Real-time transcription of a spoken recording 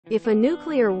If a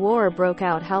nuclear war broke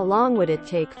out, how long would it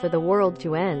take for the world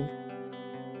to end?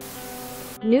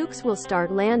 Nukes will start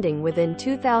landing within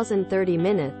 2030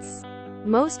 minutes.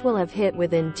 Most will have hit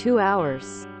within 2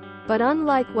 hours. But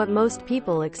unlike what most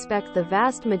people expect, the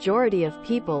vast majority of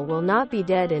people will not be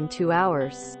dead in 2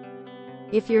 hours.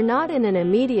 If you're not in an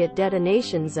immediate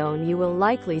detonation zone, you will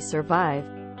likely survive.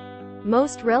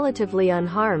 Most relatively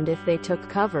unharmed if they took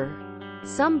cover.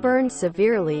 Some burned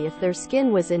severely if their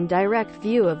skin was in direct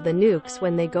view of the nukes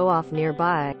when they go off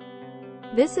nearby.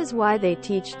 This is why they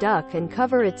teach duck and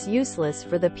cover. It's useless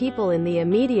for the people in the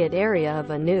immediate area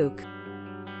of a nuke.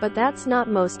 But that's not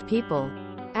most people.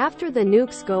 After the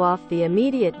nukes go off, the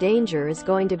immediate danger is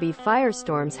going to be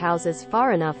firestorms. Houses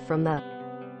far enough from the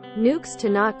nukes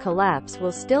to not collapse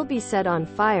will still be set on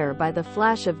fire by the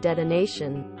flash of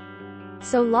detonation.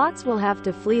 So lots will have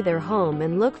to flee their home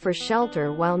and look for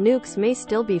shelter while nukes may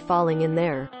still be falling in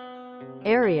their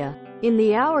area. In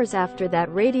the hours after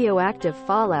that, radioactive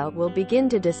fallout will begin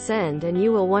to descend and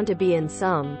you will want to be in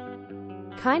some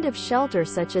kind of shelter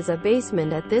such as a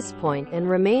basement at this point and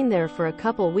remain there for a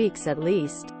couple weeks at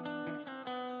least.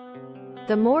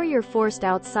 The more you're forced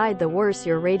outside, the worse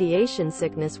your radiation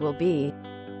sickness will be.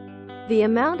 The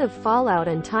amount of fallout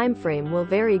and time frame will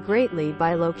vary greatly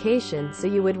by location, so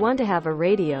you would want to have a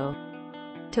radio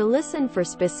to listen for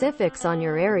specifics on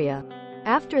your area.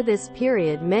 After this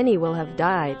period, many will have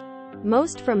died.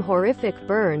 Most from horrific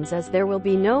burns, as there will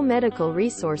be no medical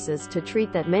resources to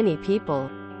treat that many people.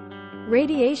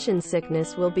 Radiation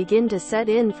sickness will begin to set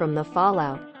in from the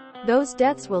fallout. Those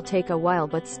deaths will take a while,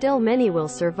 but still many will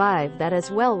survive that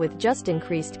as well, with just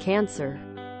increased cancer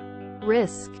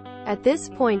risk. At this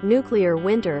point, nuclear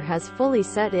winter has fully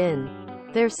set in.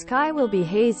 Their sky will be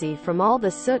hazy from all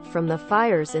the soot from the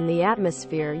fires in the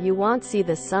atmosphere. You won't see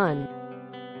the sun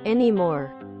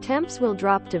anymore. Temps will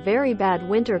drop to very bad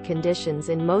winter conditions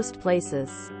in most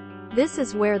places. This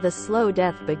is where the slow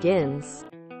death begins.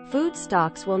 Food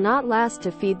stocks will not last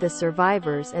to feed the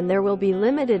survivors, and there will be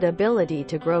limited ability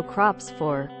to grow crops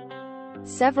for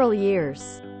several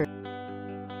years.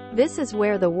 This is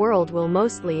where the world will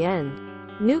mostly end.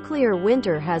 Nuclear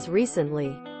winter has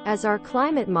recently, as our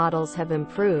climate models have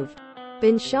improved,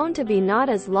 been shown to be not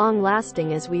as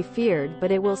long-lasting as we feared,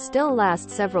 but it will still last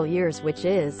several years, which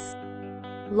is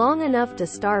long enough to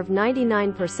starve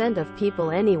 99% of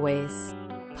people anyways.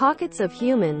 Pockets of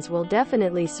humans will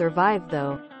definitely survive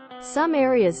though. Some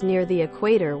areas near the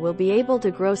equator will be able to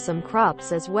grow some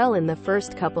crops as well in the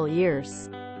first couple years.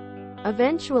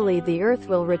 Eventually the Earth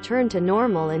will return to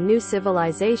normal and new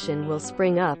civilization will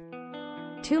spring up.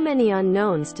 Too many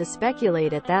unknowns to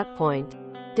speculate at that point.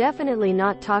 Definitely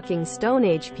not talking Stone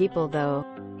Age people though.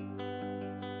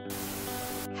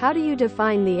 How do you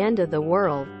define the end of the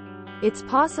world? It's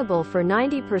possible for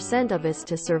 90% of us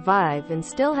to survive and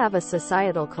still have a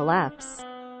societal collapse.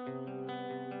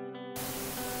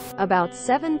 About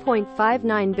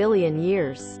 7.59 billion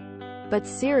years. But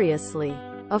seriously,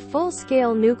 a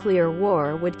full-scale nuclear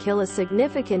war would kill a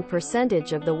significant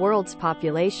percentage of the world's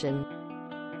population.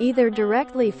 Either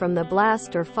directly from the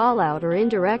blast or fallout, or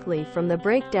indirectly from the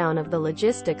breakdown of the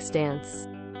logistics stance.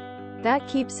 That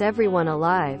keeps everyone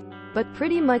alive, but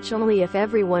pretty much only if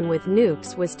everyone with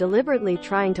nukes was deliberately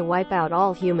trying to wipe out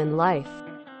all human life.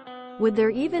 Would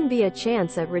there even be a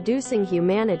chance at reducing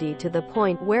humanity to the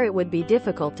point where it would be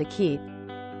difficult to keep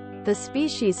the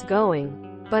species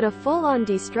going? But a full-on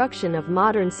destruction of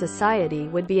modern society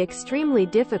would be extremely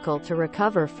difficult to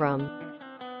recover from.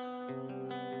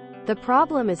 The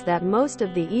problem is that most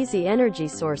of the easy energy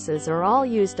sources are all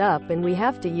used up, and we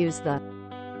have to use the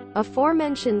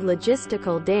aforementioned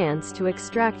logistical dance to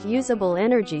extract usable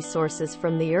energy sources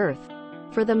from the Earth.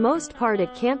 For the most part,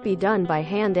 it can't be done by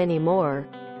hand anymore.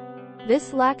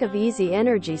 This lack of easy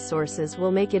energy sources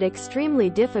will make it extremely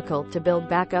difficult to build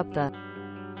back up the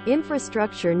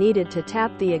infrastructure needed to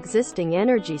tap the existing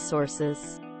energy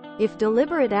sources. If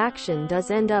deliberate action does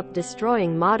end up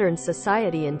destroying modern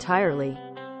society entirely,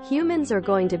 humans are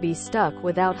going to be stuck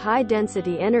without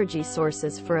high-density energy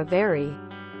sources for a very,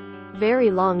 very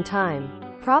long time.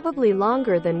 Probably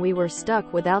longer than we were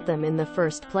stuck without them in the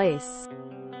first place.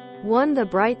 On the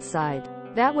bright side,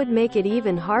 that would make it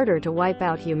even harder to wipe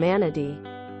out humanity,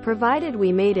 provided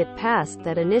we made it past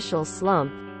that initial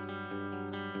slump.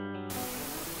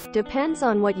 Depends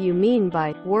on what you mean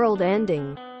by world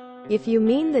ending. If you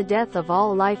mean the death of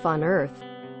all life on Earth,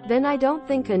 then I don't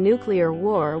think a nuclear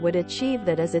war would achieve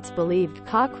that, as it's believed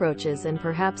cockroaches and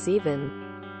perhaps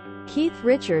even Keith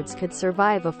Richards could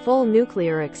survive a full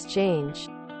nuclear exchange.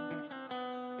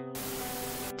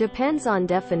 Depends on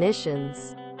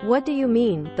definitions. What do you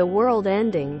mean, the world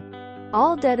ending?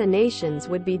 All detonations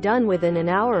would be done within an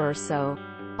hour or so.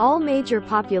 All major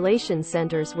population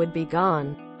centers would be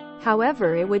gone.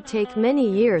 However, it would take many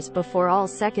years before all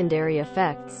secondary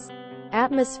effects,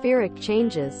 atmospheric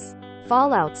changes,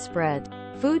 fallout spread,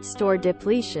 food store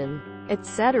depletion,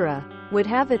 etc., would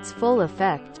have its full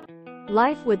effect.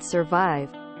 Life would survive.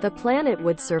 The planet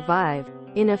would survive.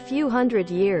 In a few hundred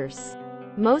years,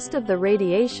 most of the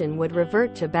radiation would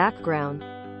revert to background.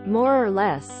 More or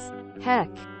less. Heck,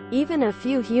 even a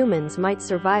few humans might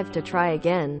survive to try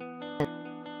again.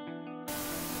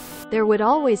 There would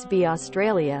always be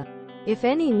Australia. If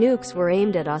any nukes were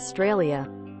aimed at Australia,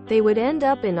 they would end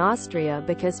up in Austria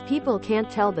because people can't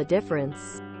tell the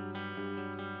difference.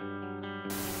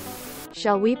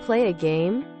 Shall we play a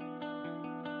game?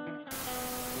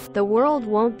 The world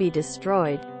won't be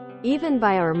destroyed, even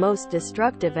by our most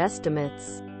destructive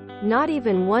estimates. Not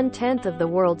even 1/10 of the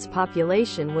world's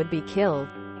population would be killed.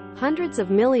 Hundreds of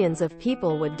millions of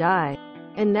people would die.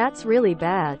 And that's really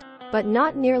bad, but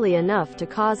not nearly enough to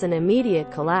cause an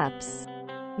immediate collapse.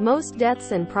 Most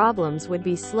deaths and problems would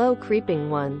be slow creeping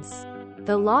ones.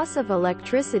 The loss of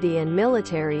electricity and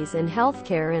militaries and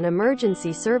healthcare and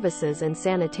emergency services and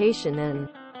sanitation and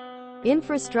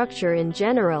infrastructure in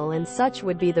general and such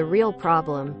would be the real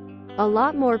problem. A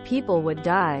lot more people would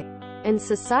die, and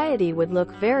society would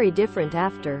look very different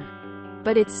after.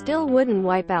 But it still wouldn't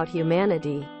wipe out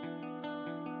humanity.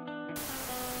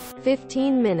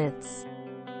 15 minutes.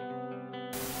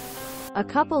 A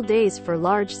couple days for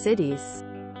large cities.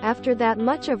 After that,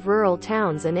 much of rural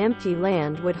towns and empty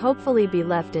land would hopefully be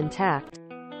left intact.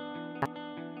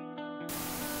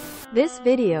 This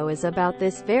video is about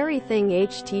this very thing.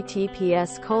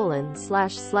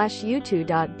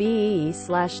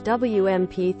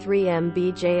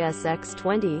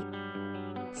 https://youtube.be/wmp3mbjsx20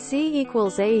 C =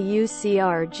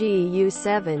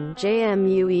 AUCRGU7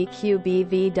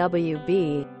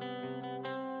 JMUEQBVWB.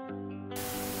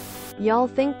 Y'all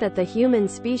think that the human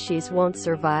species won't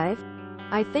survive?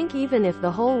 I think even if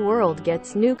the whole world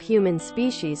gets nuke, human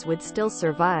species would still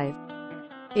survive.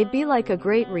 It'd be like a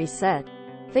great reset.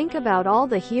 Think about all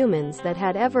the humans that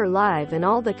had ever lived and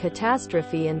all the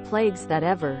catastrophe and plagues that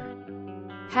ever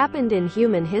happened in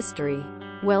human history.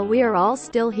 Well, we are all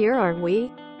still here, aren't we?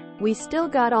 We still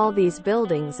got all these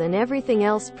buildings and everything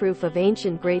else, proof of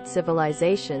ancient great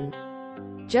civilization.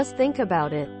 Just think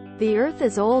about it. The Earth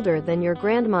is older than your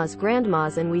grandma's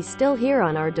grandmas, and we still here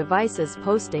on our devices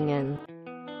posting and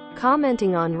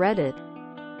commenting on Reddit.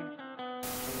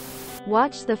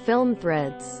 Watch the film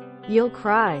Threads. You'll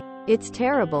cry. It's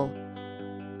terrible.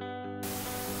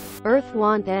 Earth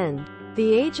won't end.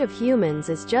 The age of humans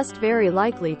is just very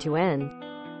likely to end.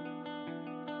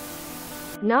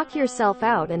 Knock yourself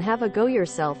out and have a go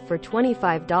yourself for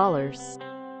 $25.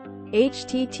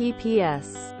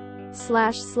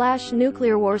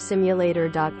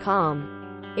 https://nuclearwarsimulator.com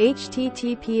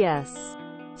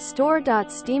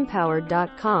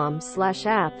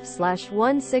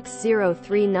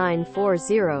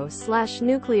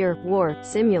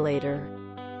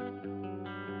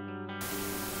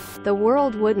The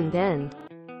world wouldn't end.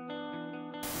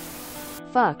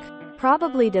 Fuck.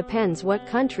 Probably depends what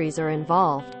countries are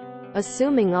involved.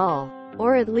 Assuming all,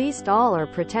 or at least all, are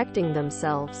protecting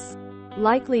themselves.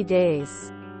 Likely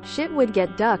days. Shit would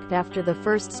get ducked after the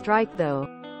first strike though.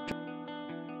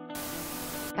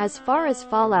 As far as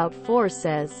Fallout 4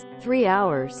 says, 3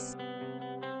 hours.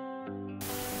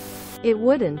 It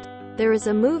wouldn't. There is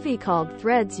a movie called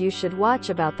Threads you should watch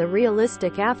about the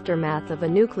realistic aftermath of a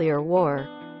nuclear war.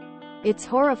 It's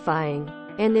horrifying.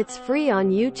 And it's free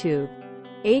on YouTube.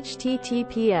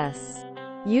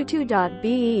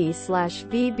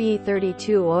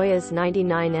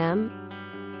 https://vb32oyas99m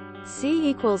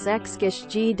C =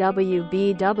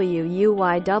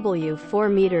 x-GWBWUYW 4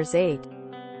 meters 8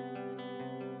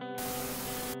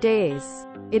 days.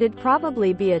 It'd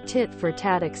probably be a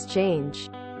tit-for-tat exchange.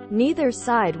 Neither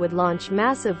side would launch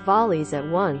massive volleys at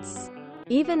once.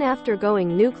 Even after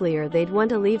going nuclear, they'd want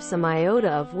to leave some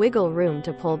iota of wiggle room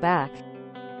to pull back.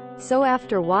 So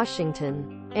after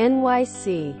Washington,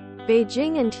 NYC,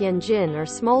 Beijing and Tianjin are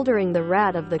smoldering, the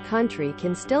rat of the country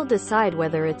can still decide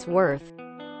whether it's worth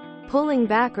pulling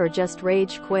back or just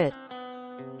rage quit.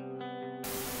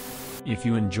 If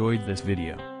you enjoyed this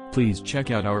video, please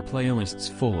check out our playlists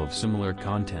full of similar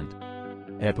content.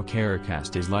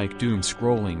 Epicaricast is like doom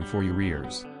scrolling for your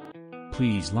ears.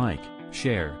 Please like,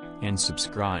 share, and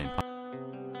subscribe.